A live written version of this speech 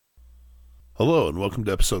Hello and welcome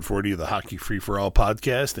to episode 40 of the Hockey Free For All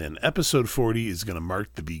podcast, and episode 40 is going to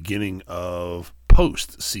mark the beginning of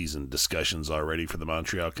post-season discussions already for the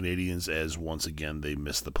Montreal Canadiens, as once again they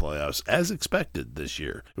missed the playoffs as expected this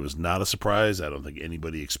year. It was not a surprise. I don't think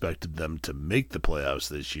anybody expected them to make the playoffs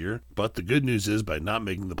this year, but the good news is by not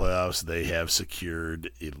making the playoffs they have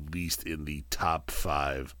secured at least in the top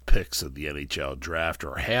 5 picks of the NHL draft,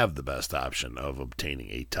 or have the best option of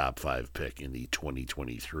obtaining a top 5 pick in the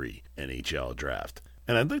 2023 NHL draft.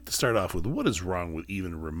 And I'd like to start off with what is wrong with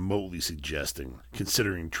even remotely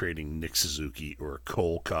considering trading Nick Suzuki or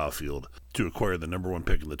Cole Caufield to acquire the number 1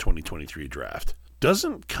 pick in the 2023 draft.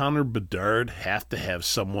 Doesn't Conner Bedard have to have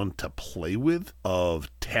someone to play with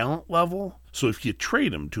of talent level? So if you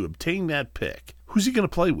trade him to obtain that pick, who's he going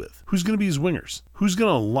to play with? Who's going to be his wingers? Who's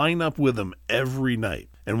going to line up with him every night?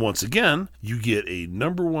 And once again, you get a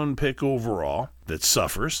number 1 pick overall that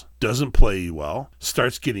suffers, doesn't play well,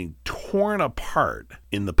 starts getting torn apart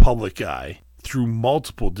in the public eye through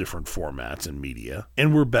multiple different formats and media,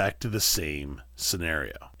 and we're back to the same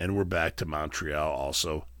scenario. And we're back to Montreal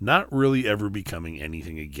also not really ever becoming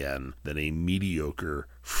anything again than a mediocre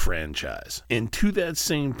franchise. And to that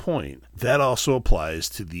same point, that also applies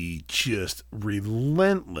to the just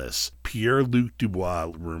relentless Pierre Luc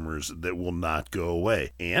Dubois rumors that will not go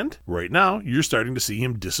away. And right now, you're starting to see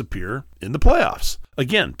him disappear in the playoffs.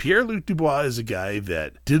 Again, Pierre Luc Dubois is a guy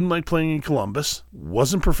that didn't like playing in Columbus,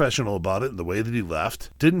 wasn't professional about it in the way that he left,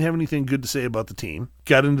 didn't have anything good to say about the team,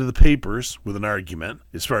 got into the papers with an argument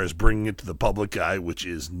as far as bringing it to the public eye, which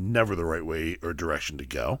is never the right way or direction to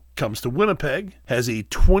go. Comes to Winnipeg, has a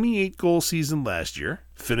 28-goal season last year,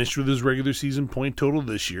 finished with his regular season point total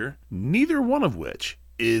this year, neither one of which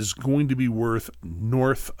is going to be worth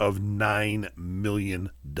north of $9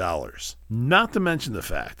 million. Not to mention the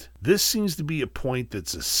fact, this seems to be a point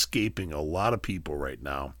that's escaping a lot of people right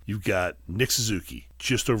now. You've got Nick Suzuki,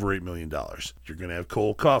 just over $8 million. You're going to have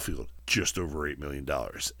Cole Caufield, just over $8 million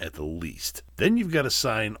at the least. Then you've got to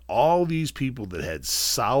sign all these people that had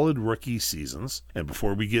solid rookie seasons. And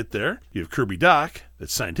before we get there, you have Kirby Dach that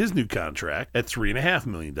signed his new contract at $3.5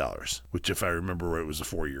 million, which, if I remember right, was a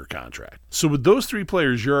 4-year contract. So with those 3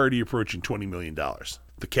 players, you're already approaching $20 million.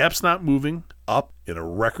 The cap's not moving up in a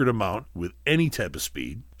record amount with any type of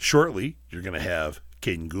speed. Shortly, you're going to have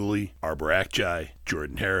Caden Gooley, Arbor Akjai,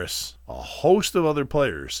 Jordan Harris, a host of other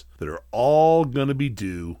players that are all going to be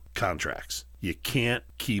due contracts. You can't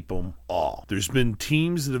keep them all. There's been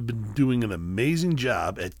teams that have been doing an amazing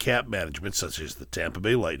job at cap management, such as the Tampa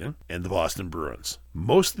Bay Lightning and the Boston Bruins.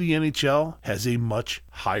 Most of the NHL has a much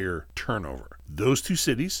higher turnover. Those 2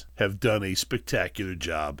 cities have done a spectacular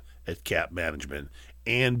job at cap management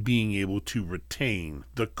and being able to retain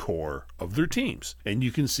the core of their teams. And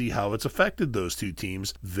you can see how it's affected those 2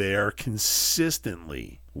 teams. They're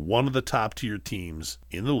consistently one of the top tier teams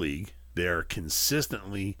in the league. They are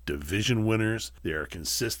consistently division winners. They are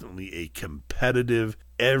consistently a competitive.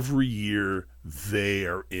 Every year they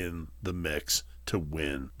are in the mix to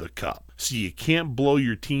win the cup. So you can't blow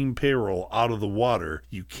your team payroll out of the water.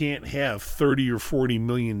 You can't have $30 or $40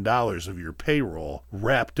 million of your payroll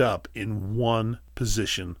wrapped up in one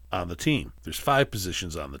position on the team. There's 5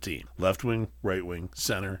 positions on the team: left wing, right wing,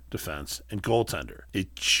 center, defense, and goaltender.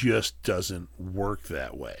 It just doesn't work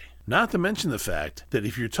that way. Not to mention the fact that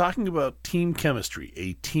if you're talking about team chemistry,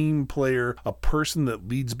 a team player, a person that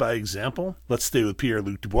leads by example, let's stay with Pierre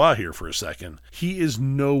Luc Dubois here for a second. He is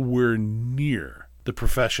nowhere near the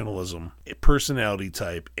professionalism, personality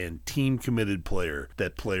type, and team-committed player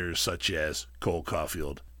that players such as Cole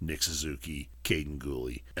Caufield, Nick Suzuki, Caden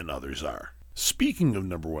Gooley, and others are. Speaking of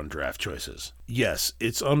number 1 draft choices, yes,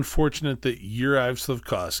 it's unfortunate that Juraj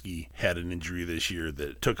Slafkovski had an injury this year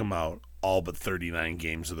that took him out all but 39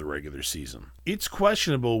 games of the regular season. It's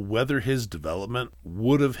questionable whether his development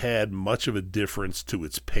would have had much of a difference to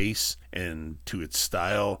its pace and to its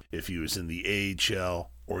style if he was in the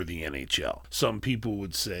AHL or the NHL. Some people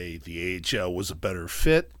would say the AHL was a better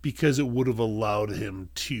fit because it would have allowed him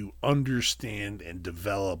to understand and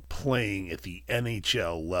develop playing at the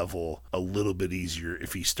NHL level a little bit easier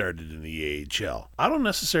if he started in the AHL. I don't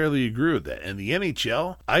necessarily agree with that. And the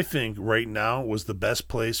NHL, I think right now, was the best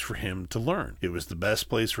place for him to learn. It was the best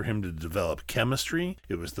place for him to develop chemistry.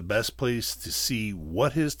 It was the best place to see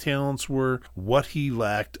what his talents were, what he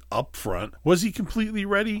lacked up front. Was he completely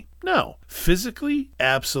ready? No. Physically?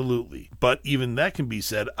 Absolutely. But even that can be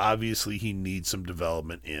said, obviously he needs some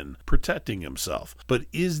development in protecting himself. But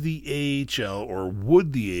is the AHL, or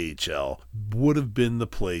would the AHL, would have been the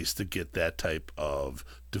place to get that type of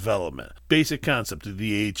development. Basic concept of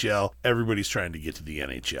the AHL, everybody's trying to get to the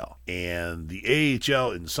NHL. And the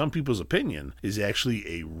AHL, in some people's opinion, is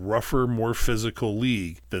actually a rougher, more physical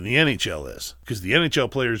league than the NHL is. Because the NHL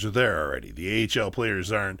players are there already. The AHL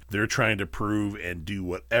players aren't. They're trying to prove and do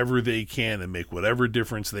whatever they can and make whatever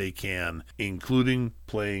difference they can, including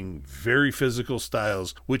playing very physical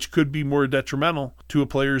styles, which could be more detrimental to a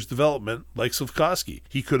player's development, like Slafkovski.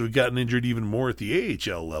 He could have gotten injured even more at the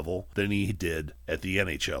AHL level than he did at the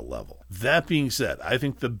NHL level. That being said, I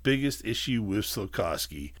think the biggest issue with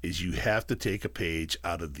Slafkovski is you have to take a page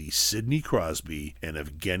out of the Sidney Crosby and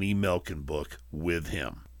Evgeny Malkin book with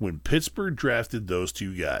him. When Pittsburgh drafted those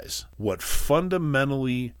two guys, what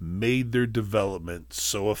fundamentally made their development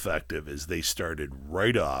so effective is they started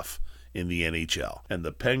right off in the NHL. And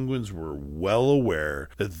the Penguins were well aware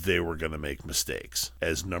that they were going to make mistakes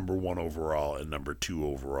as number 1 overall and number 2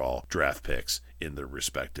 overall draft picks in their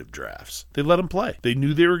respective drafts. They let them play. They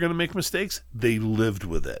knew they were going to make mistakes. They lived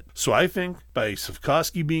with it. So I think by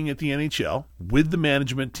Slafkovski being at the NHL, with the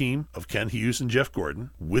management team of Ken Hughes and Jeff Gordon,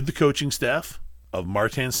 with the coaching staff of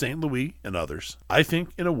Martin St. Louis and others, I think,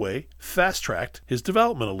 in a way, fast-tracked his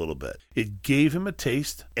development a little bit. It gave him a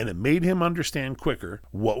taste, and it made him understand quicker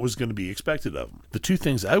what was going to be expected of him. The two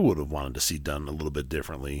things I would have wanted to see done a little bit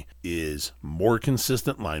differently is more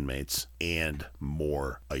consistent line mates and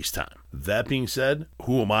more ice time. That being said,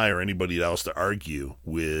 who am I or anybody else to argue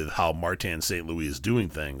with how Martin St. Louis is doing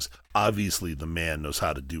things? Obviously, the man knows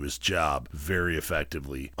how to do his job very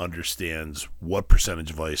effectively, understands what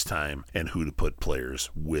percentage of ice time and who to put players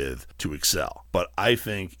with to excel. But I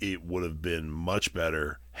think it would have been much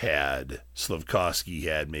better had Slafkovski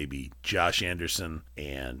had maybe Josh Anderson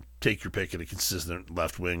and take your pick at a consistent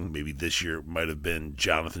left wing. Maybe this year it might have been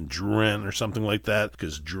Jonathan Drouin or something like that,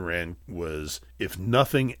 because Drouin was, if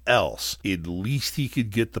nothing else, at least he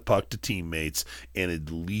could get the puck to teammates and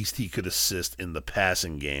at least he could assist in the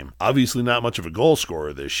passing game. Obviously not much of a goal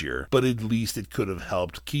scorer this year, but at least it could have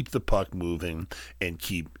helped keep the puck moving and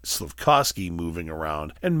keep Slafkovski moving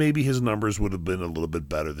around, and maybe his numbers would have been a little bit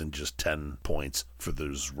better than just 10 points for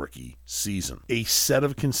this rookie season. A set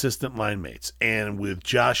of consistent line mates, and with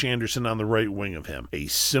Josh Anderson on the right wing of him, a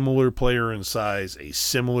similar player in size, a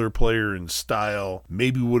similar player in style,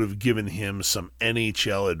 maybe would have given him some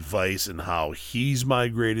NHL advice in how he's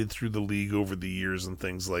migrated through the league over the years and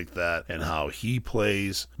things like that, and how he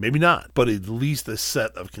plays. Maybe not, but at least a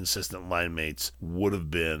set of consistent line mates would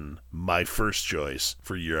have been my first choice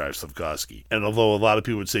for Juraj Slafkovski. And although a lot of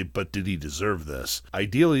people would say, but did he deserve this?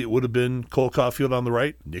 Ideally, it would have been Cole Caufield on the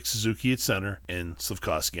right, Nick Suzuki at center, and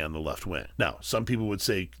Slafkovski on the left wing. Now, some people would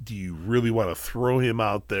say, do you really want to throw him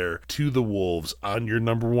out there to the Wolves on your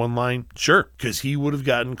number 1 line? Sure, because he would have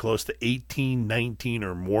gotten close to 18, 19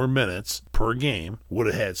 or more minutes per game, would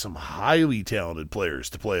have had some highly talented players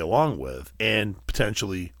to play along with, and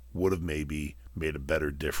potentially would have maybe made a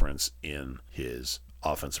better difference in his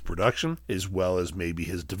offensive production, as well as maybe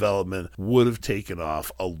his development would have taken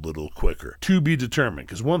off a little quicker. To be determined,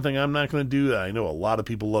 because one thing I'm not going to do, that I know a lot of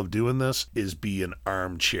people love doing this, is be an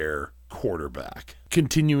armchair quarterback.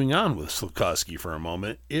 Continuing on with Slafkovski for a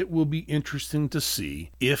moment, it will be interesting to see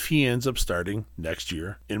if he ends up starting next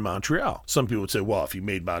year in Montreal. Some people would say, well, if he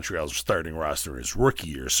made Montreal's starting roster his rookie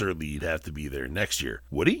year, certainly he'd have to be there next year.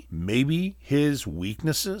 Would he? Maybe his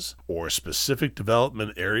weaknesses or specific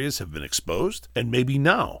development areas have been exposed, and maybe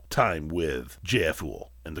now time with JF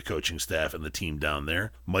Houle and the coaching staff and the team down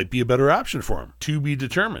there might be a better option for him. To be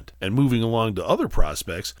determined. And moving along to other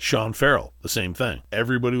prospects, Sean Farrell, the same thing.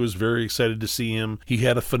 Everybody was very excited to see him. He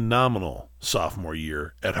had a phenomenal sophomore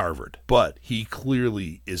year at Harvard, but he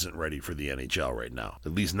clearly isn't ready for the NHL right now.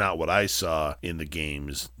 At least not what I saw in the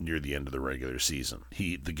games near the end of the regular season.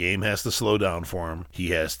 The game has to slow down for him. He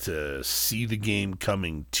has to see the game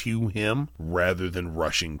coming to him rather than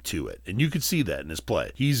rushing to it. And you could see that in his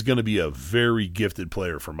play. He's going to be a very gifted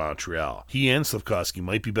player for Montreal. He and Slafkovski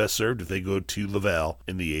might be best served if they go to Laval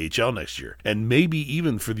in the AHL next year, and maybe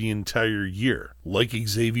even for the entire year. Like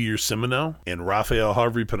Xavier Simoneau and Raphael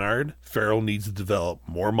Harvey-Pinard, Farrell needs to develop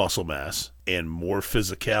more muscle mass and more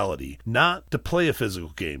physicality, not to play a physical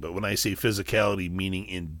game, but when I say physicality, meaning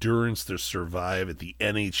endurance to survive at the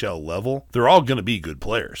NHL level. They're all going to be good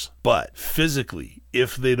players, but physically,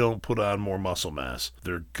 if they don't put on more muscle mass,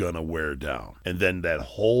 they're going to wear down. And then that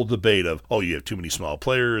whole debate of, oh, you have too many small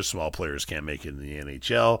players can't make it in the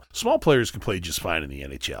NHL. Small players can play just fine in the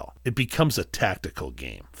NHL. It becomes a tactical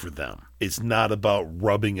game for them. It's not about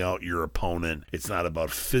rubbing out your opponent. It's not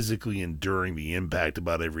about physically enduring the impact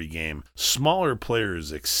about every game. smaller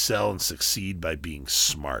players excel and succeed by being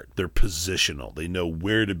smart. They're positional. They know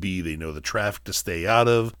where to be. They know the traffic to stay out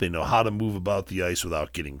of. They know how to move about the ice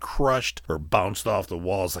without getting crushed or bounced off the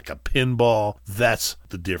walls like a pinball. That's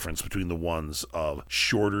the difference between the ones of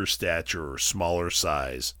shorter stature or smaller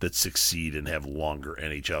size that succeed and have longer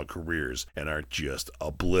NHL careers and aren't just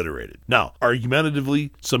obliterated. Now,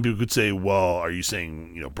 argumentatively, some people could say, well, are you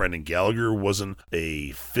saying, Brandon Gallagher wasn't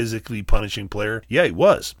a physically punishing player? Yeah, he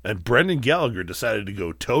was. And Brandon Gallagher decided to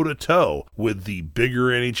go toe-to-toe with the bigger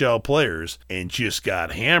NHL players and just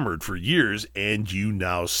got hammered for years, and you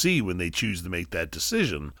now see when they choose to make that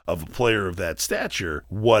decision of a player of that stature,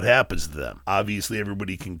 what happens to them. Obviously,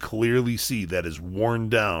 everybody can clearly see that is worn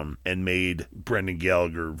down and made Brandon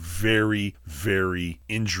Gallagher very, very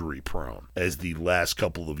injury prone, as the last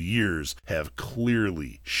couple of years have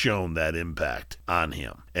clearly shown that impact on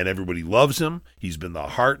him. And everybody loves him. He's been the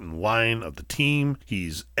heart and line of the team.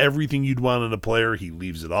 He's everything you'd want in a player. He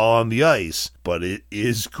leaves it all on the ice, but it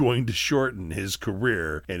is going to shorten his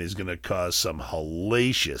career and is going to cause some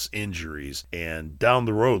hellacious injuries. And down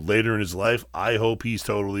the road, later in his life, I hope he's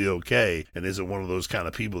totally okay and isn't one of those kind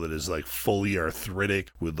of people that is like fully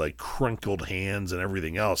arthritic with like crunkled hands and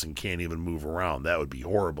everything else and can't even move around. That would be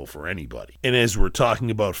horrible for anybody. And as we're talking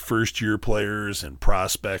about first-year players and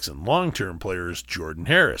prospects and long-term players, Jordan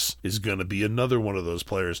Harris is going to be another one of those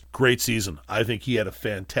players. Great season. I think he had a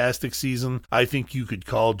fantastic season. I think you could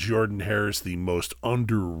call Jordan Harris the most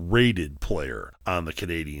underrated player on the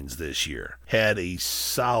Canadiens this year. Had a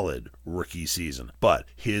solid rookie season, but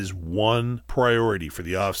his one priority for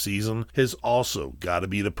the offseason has also got to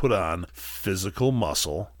be to put on physical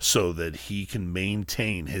muscle so that he can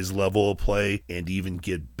maintain his level of play and even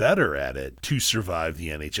get better at it to survive the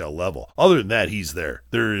NHL level. Other than that, he's there.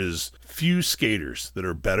 There is few skaters that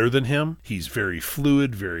are better than him. He's very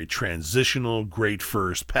fluid, very transitional, great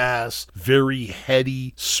first pass, very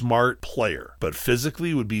heady, smart player. But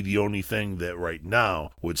physically would be the only thing that right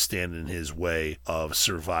now would stand in his way of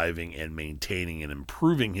surviving and maintaining and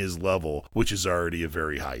improving his level, which is already a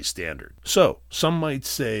very high standard. So, some might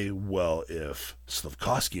say, well, if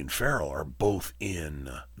Slafkovski and Farrell are both in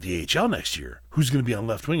the AHL next year, who's going to be on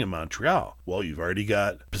left wing in Montreal? Well, you've already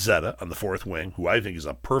got Pezzetta on the fourth wing, who I think is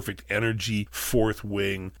a perfect energy fourth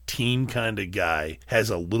wing team kind of guy. Has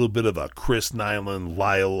a little bit of a Chris Nyland,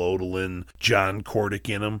 Lyle Odolin, John Kordic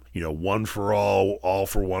in him. One for all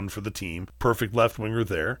for one for the team. Perfect left winger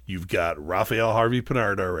there. You've got Raphael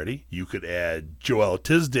Harvey-Pinard already. You could add Joel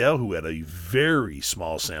Teasdale, who had a very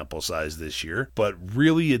small sample size this year. But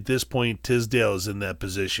really at this point, Teasdale is in that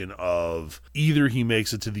position of either he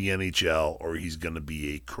makes it to the NHL or he's going to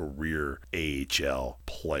be a career AHL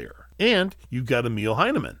player. And you've got Emil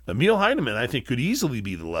Heineman. Emil Heineman, I think, could easily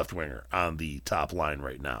be the left winger on the top line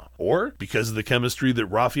right now. Or, because of the chemistry that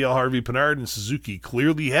Raphael Harvey-Pinard and Suzuki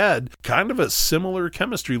clearly had, kind of a similar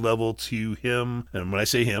chemistry level to him, and when I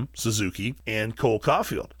say him, Suzuki, and Cole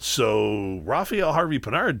Caufield. So, Raphael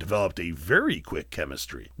Harvey-Pinard developed a very quick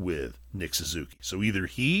chemistry with Nick Suzuki. So either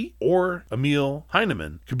he or Emil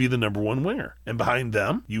Heineman could be the number one winger. And behind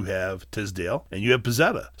them, you have Teasdale and you have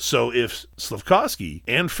Pezzetta. So if Slafkovski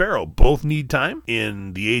and Farrell both need time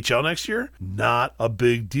in the AHL next year, not a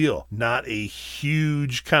big deal. Not a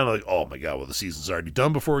huge kind of like, oh my God, well, the season's already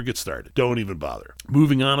done before it gets started. Don't even bother.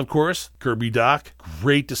 Moving on, of course, Kirby Dach.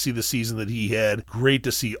 Great to see the season that he had. Great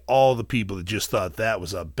to see all the people that just thought that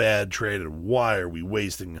was a bad trade and why are we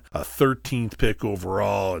wasting a 13th pick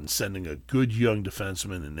overall and sending a good young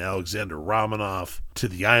defenseman in Alexander Romanov to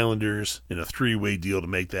the Islanders in a three-way deal to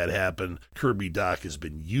make that happen. Kirby Dach has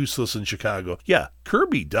been useless in Chicago. Yeah,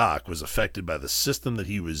 Kirby Dach was affected by the system that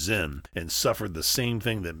he was in and suffered the same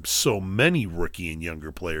thing that so many rookie and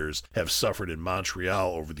younger players have suffered in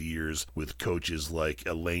Montreal over the years with coaches like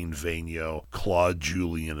Alain Vigneault, Claude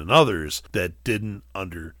Julien, and others that didn't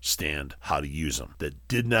understand how to use him, that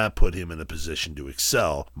did not put him in a position to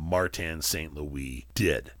excel. Martin St. Louis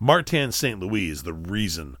did. Martin St. Louis is the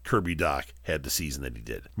reason Kirby Dach had the season that he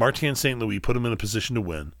did. Martin St. Louis put him in a position to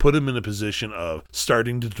win, put him in a position of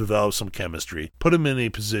starting to develop some chemistry, put him in a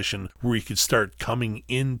position where he could start coming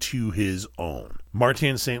into his own.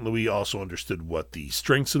 Martin St. Louis also understood what the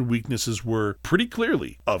strengths and weaknesses were pretty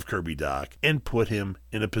clearly of Kirby Dach and put him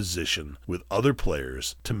in a position with other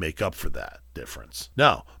players to make up for that difference.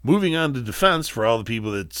 Now, moving on to defense, for all the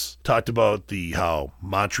people that's talked about how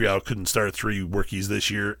Montreal couldn't start 3 rookies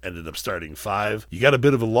this year, ended up starting 5. You got a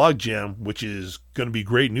bit of a logjam, which is going to be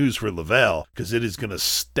great news for Laval because it is going to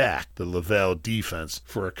stack the Laval defense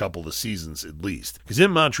for a couple of seasons at least. Because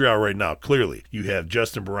in Montreal right now, clearly, you have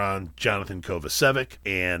Justin Barron, Jonathan Kovacevic, Savic,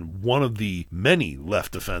 and one of the many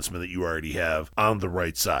left defensemen that you already have on the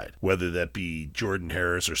right side, whether that be Jordan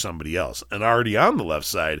Harris or somebody else. And already on the left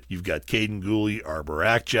side, you've got Caden Gooley, Arbor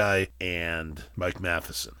Akjai, and Mike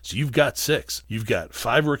Matheson. So you've got 6. You've got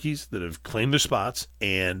 5 rookies that have claimed their spots,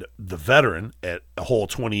 and the veteran at a whole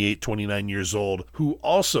 28, 29 years old, who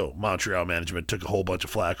also Montreal management took a whole bunch of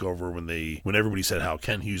flack over when everybody said how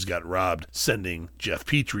Ken Hughes got robbed, sending Jeff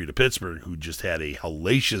Petrie to Pittsburgh, who just had a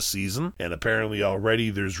hellacious season. And apparently already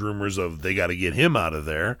there's rumors of they got to get him out of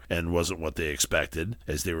there, and wasn't what they expected,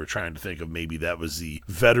 as they were trying to think of maybe that was the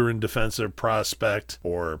veteran defensive prospect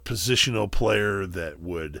or positional player that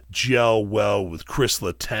would gel well with Chris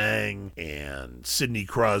Letang and Sidney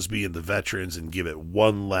Crosby and the veterans and give it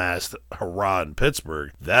one last hurrah in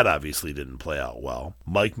Pittsburgh. That obviously didn't play out well.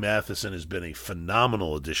 Mike Matheson has been a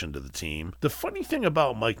phenomenal addition to the team. The funny thing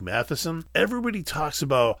about Mike Matheson, everybody talks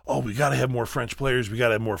about, oh, we got to have more French players,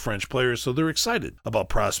 so they're excited about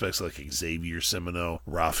prospects like Xavier, Simoneau,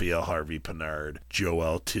 Raphael Harvey-Pinard,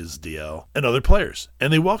 Joel Teasdale, and other players.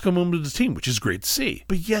 And they welcome him to the team, which is great to see.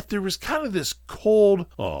 But yet there was kind of this cold,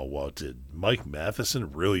 oh, well, did Mike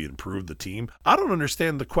Matheson really improve the team? I don't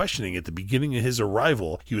understand the questioning at the beginning of his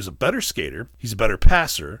arrival. He was a better skater. He's a better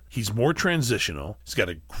passer. He's more transitional. He's got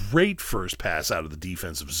a great first pass out of the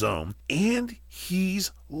defensive zone. And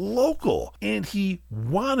he's local. And he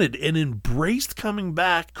wanted and embraced coming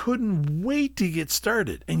back. Couldn't wait to get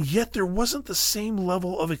started. And yet there wasn't the same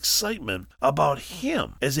level of excitement about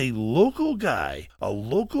him as a local guy, a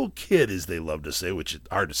local kid, as they love to say, which is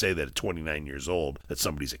hard to say that at 29 years old, that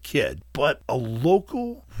somebody's a kid, but a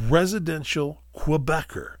local residential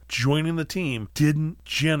Quebecer joining the team didn't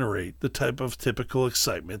generate the type of typical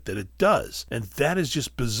excitement that it does. And that is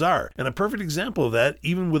just bizarre. And a perfect example of that,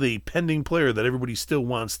 even with a pending player that everybody still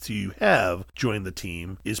wants to have join the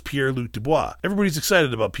team, is Pierre Luc Dubois. Everybody's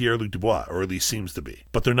excited about Pierre Luc Dubois, or at least seems to be.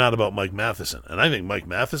 But they're not about Mike Matheson. And I think Mike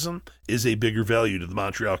Matheson is a bigger value to the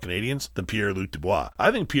Montreal Canadiens than Pierre Luc Dubois.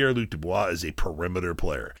 I think Pierre Luc Dubois is a perimeter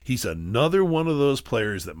player. He's another one of those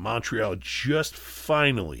players that Montreal just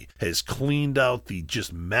finally has cleaned out the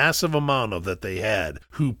just massive amount of that they had,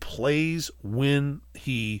 who plays when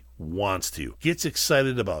he wants to, gets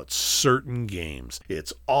excited about certain games.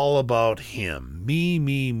 It's all about him.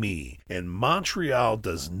 Me. And Montreal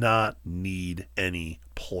does not need any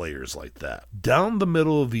players like that. Down the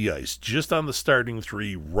middle of the ice, just on the starting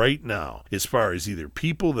 3 right now, as far as either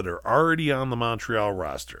people that are already on the Montreal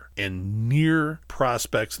roster and near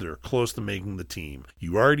prospects that are close to making the team,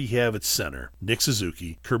 you already have at center Nick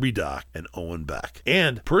Suzuki, Kirby Dach, and Owen Beck.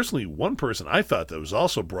 And personally, one person I thought that was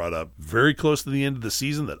also brought up very close to the end of the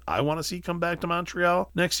season that I want to see come back to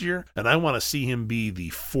Montreal next year, and I want to see him be the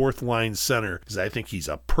 4th line center, because I think he's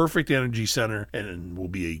a perfect energy center and will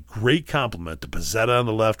be a great complement to Pezzetta on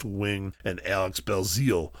the left wing and Alex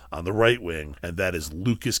Belzile on the right wing, and that is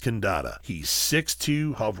Lucas Condata. He's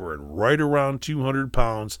 6'2", hovering right around 200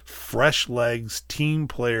 pounds, fresh legs, team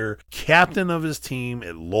player, captain of his team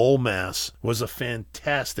at Lowell, Mass. Was a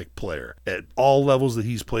fantastic player at all levels that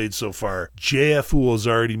he's played so far. JFU has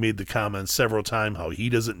already made the comment several times how he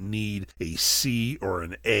doesn't need a C or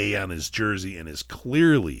an A on his jersey and is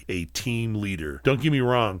clearly a team leader. Don't get me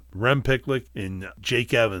wrong, Rem Pitlick and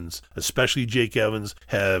Jake Evans, especially Jake Evans,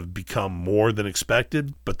 have become more than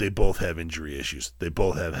expected, but they both have injury issues. They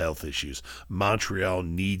both have health issues. Montreal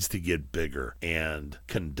needs to get bigger, and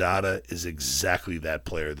Condata is exactly that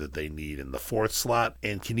player that they need in the 4th slot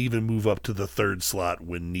and can even move up to the 3rd slot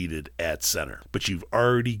when needed at center. But you've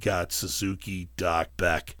already got Suzuki, Dach,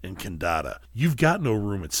 Beck, and Condata. You've got no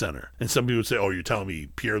room at center. And somebody would say, oh, you're telling me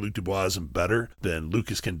Pierre Luc Dubois isn't better than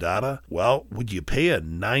Lucas Condata? Well, would you pay a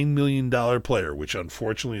 $9 million player, which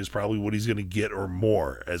unfortunately is probably what he's going to get or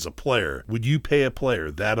more as a player, would you pay a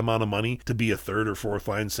player that amount of money to be a 3rd or 4th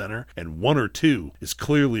line center? And 1 or 2 is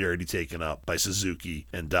clearly already taken up by Suzuki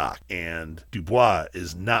and Dach. And Dubois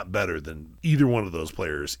is not better than either one of those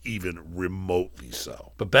players, even remotely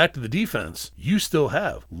so. But back to the defense, you still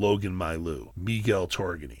have Logan Milloux, Migel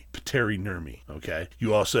Tourgany, Pateri Nurmi, okay?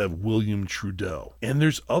 You also have William Trudeau. And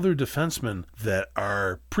there's other defensemen that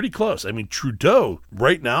are pretty close. I mean, Trudeau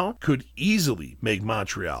right now could easily make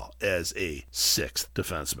Montreal as a 6th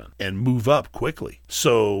defenseman and move up quickly.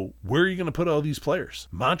 So where are you going to put all these players?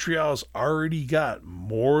 Montreal's already got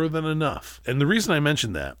more than enough. And the reason I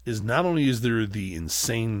mention that is not only is there the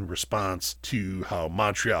insane response to how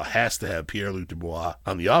Montreal has to have Pierre Luc Dubois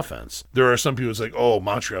on the offense, there are some people who's like, oh,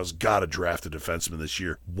 Montreal's got to draft a defenseman this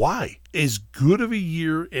year. Why? as good of a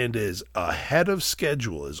year and as ahead of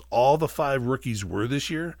schedule as all the 5 rookies were this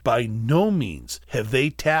year, by no means have they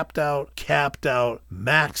tapped out, capped out,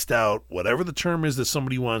 maxed out, whatever the term is that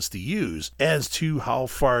somebody wants to use, as to how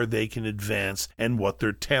far they can advance and what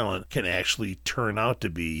their talent can actually turn out to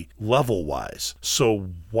be level-wise. So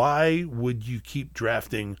why would you keep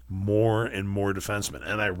drafting more and more defensemen?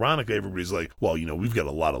 And ironically, everybody's like, well, we've got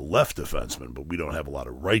a lot of left defensemen, but we don't have a lot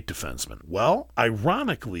of right defensemen. Well,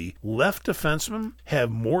 ironically, left defensemen have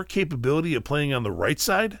more capability of playing on the right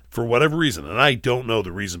side for whatever reason, and I don't know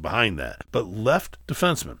the reason behind that, but left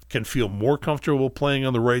defensemen can feel more comfortable playing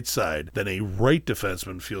on the right side than a right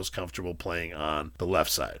defenseman feels comfortable playing on the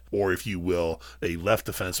left side. Or if you will, a left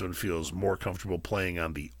defenseman feels more comfortable playing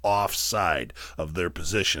on the off side of their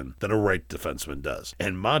position than a right defenseman does.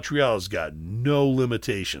 And Montreal's got no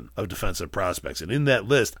limitation of defensive prospects. And in that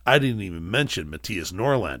list, I didn't even mention Mattias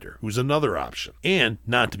Norlander, who's another option. And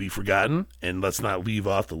not to be forgotten, and let's not leave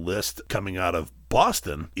off the list coming out of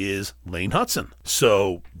Boston, is Lane Hutson.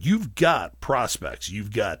 So you've got prospects,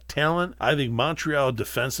 you've got talent. I think Montreal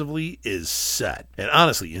defensively is set. And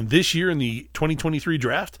honestly, in this year in the 2023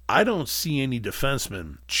 draft, I don't see any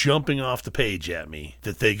defensemen jumping off the page at me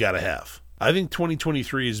that they got to have. I think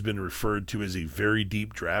 2023 has been referred to as a very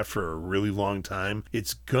deep draft for a really long time.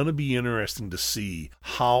 It's going to be interesting to see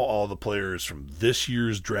how all the players from this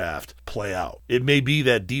year's draft play out. It may be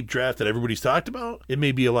that deep draft that everybody's talked about. It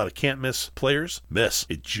may be a lot of can't-miss players. Miss.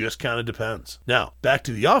 It just kind of depends. Now, back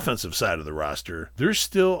to the offensive side of the roster, there's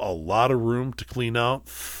still a lot of room to clean out.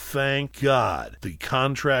 Thank God the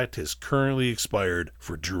contract has currently expired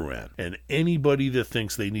for Drouin. And anybody that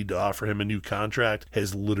thinks they need to offer him a new contract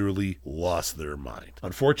has literally lost their mind.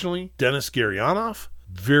 Unfortunately, Denis Gurianov,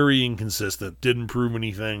 very inconsistent, didn't prove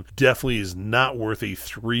anything, definitely is not worth a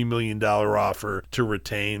 $3 million offer to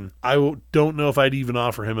retain. I don't know if I'd even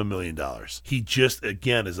offer him $1 million. He just,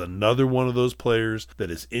 again, is another one of those players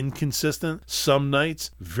that is inconsistent. Some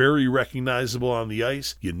nights, very recognizable on the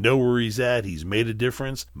ice. You know where he's at. He's made a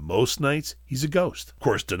difference. Most nights, he's a ghost. Of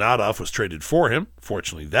course, Donatov was traded for him.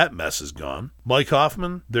 Fortunately, that mess is gone. Mike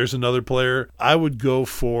Hoffman, there's another player. I would go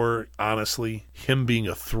for, honestly, him being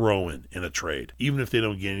a throw-in in a trade, even if they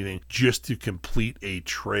don't get anything, just to complete a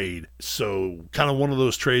trade. So kind of one of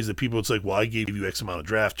those trades that people, it's like, well, I gave you X amount of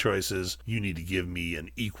draft choices. You need to give me an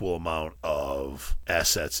equal amount of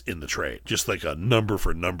assets in the trade. Just like a number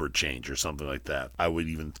for number change or something like that. I would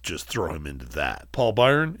even just throw him into that. Paul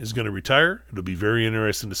Byron is going to retire. It'll be very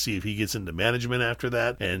interesting to see if he gets into management after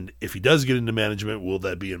that. And if he does get into management, will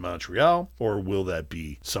that be in Montreal or will that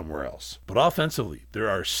be somewhere else? But offensively, there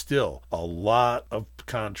are still a lot of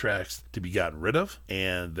contracts to be gotten rid of,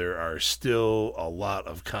 and there are still a lot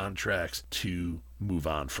of contracts to move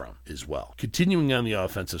on from as well. Continuing on the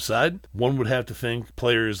offensive side, one would have to think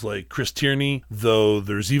players like Chris Tierney, though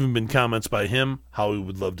there's even been comments by him how he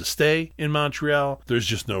would love to stay in Montreal, there's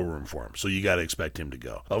just no room for him. So you got to expect him to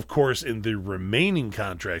go. Of course, in the remaining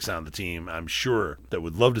contracts on the team, I'm sure that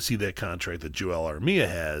would love to see that contract that Joel Armia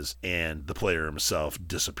has and the player himself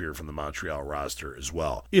disappear from the Montreal roster as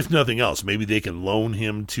well. If nothing else, maybe they can loan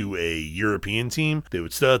him to a European team. They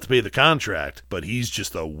would still have to pay the contract, but he's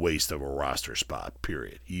just a waste of a roster spot.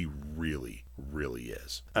 Period. He really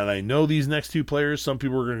is. And I know these next two players, some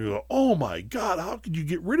people are going to go, oh my God, how could you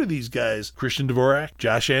get rid of these guys? Christian Dvorak,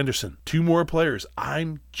 Josh Anderson. Two more players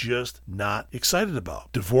I'm just not excited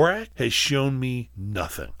about. Dvorak has shown me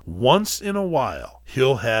nothing. Once in a while,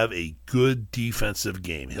 he'll have a good defensive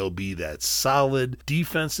game. He'll be that solid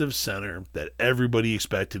defensive center that everybody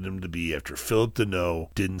expected him to be after Philip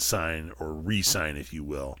Deneau didn't sign or re-sign, if you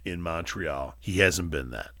will, in Montreal. He hasn't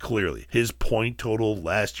been that. Clearly, his point total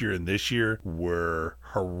last year and this year were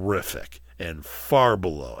horrific and far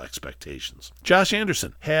below expectations. Josh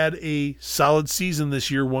Anderson had a solid season this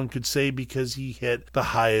year, one could say, because he hit the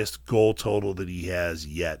highest goal total that he has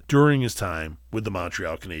yet during his time with the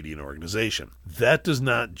Montreal Canadian organization. That does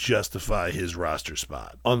not justify his roster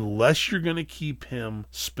spot. Unless you're going to keep him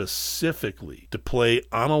specifically to play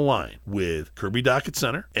on a line with Kirby Dach at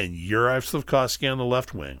center and Juraj Slafkovski on the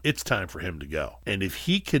left wing, it's time for him to go. And if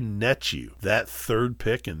he can net you that third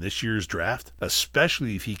pick in this year's draft,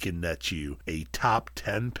 especially if he can net you a top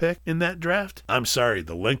 10 pick in that draft, I'm sorry,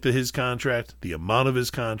 the length of his contract, the amount of his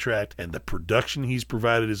contract, and the production he's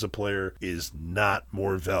provided as a player is not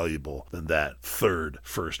more valuable than that third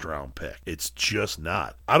first-round pick. It's just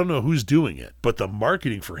not. I don't know who's doing it, but the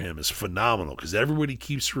marketing for him is phenomenal because everybody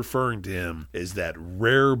keeps referring to him as that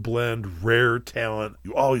rare blend, rare talent.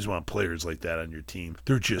 You always want players like that on your team.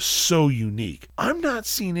 They're just so unique. I'm not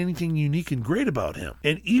seeing anything unique and great about him.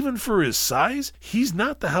 And even for his size, he's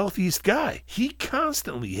not the healthiest guy guy. He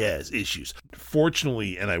constantly has issues.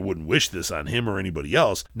 Fortunately, and I wouldn't wish this on him or anybody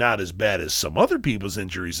else, not as bad as some other people's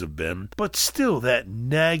injuries have been, but still that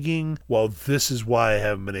nagging, well, this is why I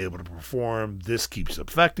haven't been able to perform. This keeps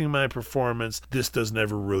affecting my performance. This doesn't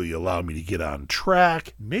ever really allow me to get on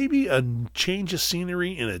track. Maybe a change of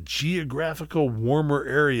scenery in a geographical warmer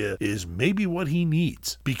area is maybe what he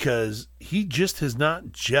needs, because he just has not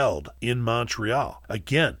gelled in Montreal.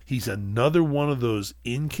 Again, he's another one of those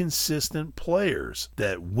inconsistent players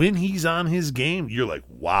that when he's on his game, you're like,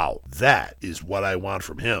 wow, that is what I want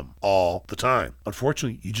from him all the time.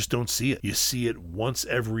 Unfortunately, you just don't see it. You see it once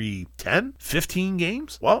every 10, 15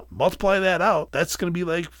 games. Well, multiply that out. That's going to be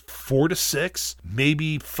like 4 to 6,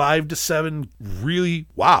 maybe 5 to 7 really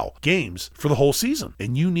wow games for the whole season.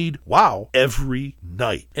 And you need wow every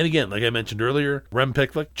night. And again, like I mentioned earlier, Rem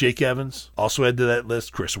Pitlick, Jake Evans, also add to that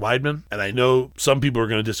list Chris Weidman. And I know some people are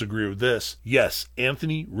going to disagree with this. Yes,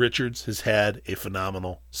 Anthony Richards has had a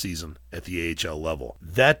phenomenal season at the AHL level.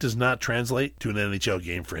 That does not translate to an NHL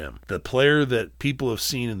game for him. The player that people have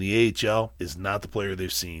seen in the AHL is not the player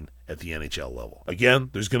they've seen at the NHL level. Again,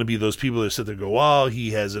 there's going to be those people that sit there and go, oh,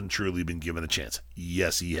 he hasn't truly been given a chance.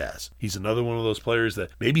 Yes, he has. He's another one of those players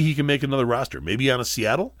that maybe he can make another roster, maybe on a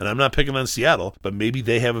Seattle, and I'm not picking on Seattle, but maybe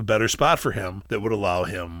they have a better spot for him that would allow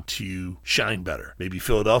him to shine better. Maybe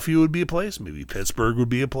Philadelphia would be a place, maybe Pittsburgh would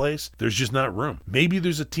be a place. There's just not room. Maybe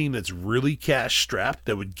there's a team that's really cash strapped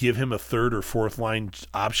that would give him a third or fourth line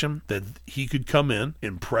option that he could come in,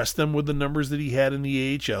 impress them with the numbers that he had in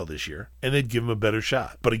the AHL this year, and they'd give him a better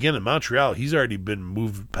shot. But again, in Montreal, he's already been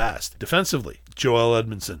moved past. Defensively, Joel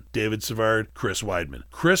Edmundson, David Savard, Chris Weidman.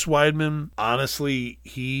 Chris Weidman, honestly,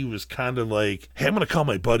 he was kind of like, hey, I'm going to call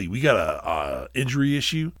my buddy. We got a injury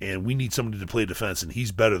issue, and we need somebody to play defense, and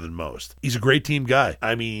he's better than most. He's a great team guy.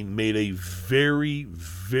 I mean, made a very,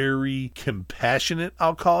 very compassionate,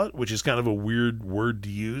 I'll call it, which is kind of a weird word to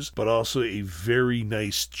use, but also a very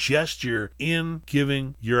nice gesture in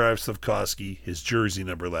giving Juraj Slafkovski his jersey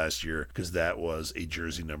number last year, because that was a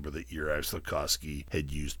jersey number that Juraj Slafkovski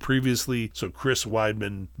had used previously. So Chris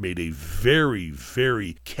Weidman made a very,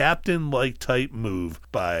 very captain-like type move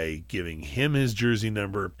by giving him his jersey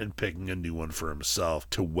number and picking a new one for himself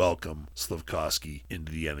to welcome Slafkovski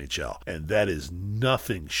into the NHL. And that is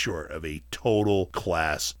nothing short of a total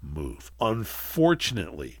class move.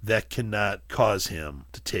 Unfortunately, that cannot cause him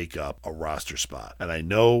to take up a roster spot. And I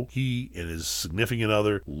know he and his significant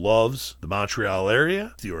other loves the Montreal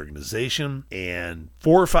area, the organization, and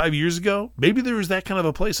 4 or 5 years ago, maybe there was that kind of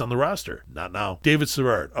a place on the roster. Not now. David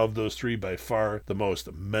Savard, of those three, by far the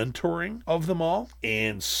most mentoring of them all,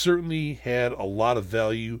 and certainly had a lot of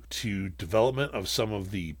value to development of some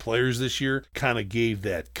of the players this year. Kind of gave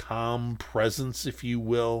that calm presence, if you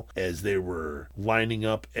will, as they were lining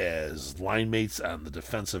up as line mates on the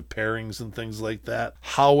defensive pairings and things like that.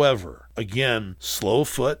 However, again, slow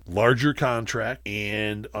foot, larger contract,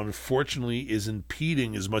 and unfortunately is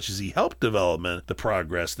impeding, as much as he helped development, the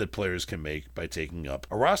progress that players can make by taking up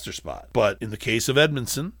a roster spot. But in the case of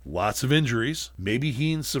Edmundson, lots of injuries. Maybe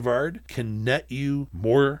he and Savard can net you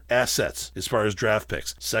more assets as far as draft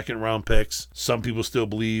picks, second round picks. Some people still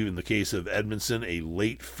believe, in the case of Edmundson, a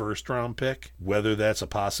late first round pick. Whether that's a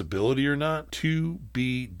possibility or not, to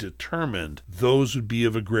be determined. Those would be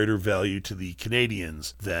of a greater value to the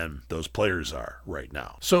Canadians than those players are right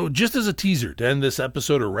now. So just as a teaser to end this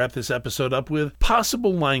episode, or wrap this episode up with,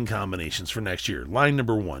 possible line combinations for next year. Line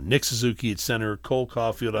number 1, Nick Suzuki at center, Cole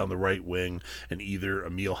Caufield on the right wing, and either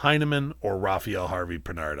Emil Heineman or Raphael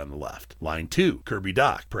Harvey-Pinard on the left. Line 2, Kirby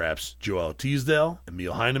Dach, perhaps Joel Teasdale,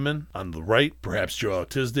 Emil Heineman on the right, perhaps Joel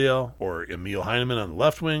Teasdale or Emil Heineman on the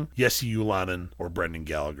left wing, Jesse Ylonen or Brandon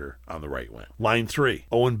Gallagher on the right wing. Line 3,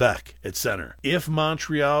 Owen Beck at center. If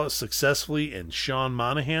Montreal successfully, and Sean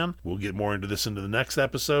Monahan, we'll get more into this into the next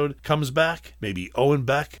episode, comes back, maybe Owen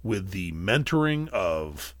Beck with the mentoring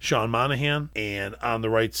of Sean Monahan, and on the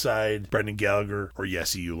right side, Brandon Gallagher or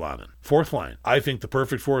Jesse Ylonen. Fourth line. I think the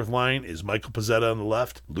perfect fourth line is Michael Pezzetta on the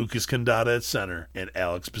left, Lucas Condata at center, and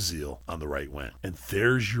Alex Belzile on the right wing. And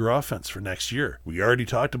there's your offense for next year. We already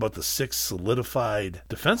talked about the 6 solidified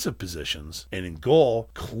defensive positions, and in goal,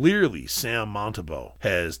 clearly Sam Montembeault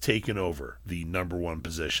has taken over the number 1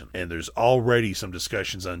 position. And there's already some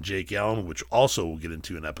discussions on Jake Allen, which also we'll get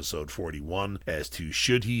into in episode 41, as to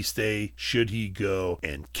should he stay, should he go,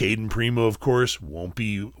 and Caden Primo, of course, won't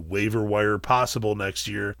be waiver wire possible next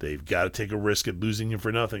year. They've got to take a risk at losing him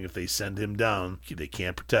for nothing. If they send him down, they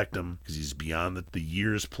can't protect him because he's beyond the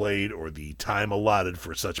years played or the time allotted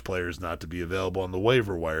for such players not to be available on the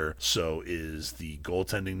waiver wire. So is the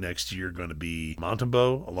goaltending next year going to be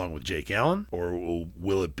Montembeault along with Jake Allen, or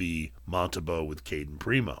will it be Montembeault with Caden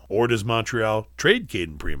Primo? Or does Montreal trade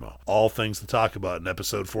Caden Primo? All things to talk about in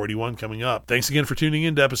episode 41 coming up. Thanks again for tuning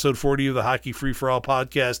in to episode 40 of the Hockey Free For All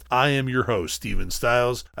podcast. I am your host, Steven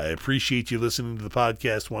Stiles. I appreciate you listening to the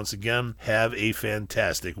podcast once again. Have a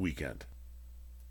fantastic weekend.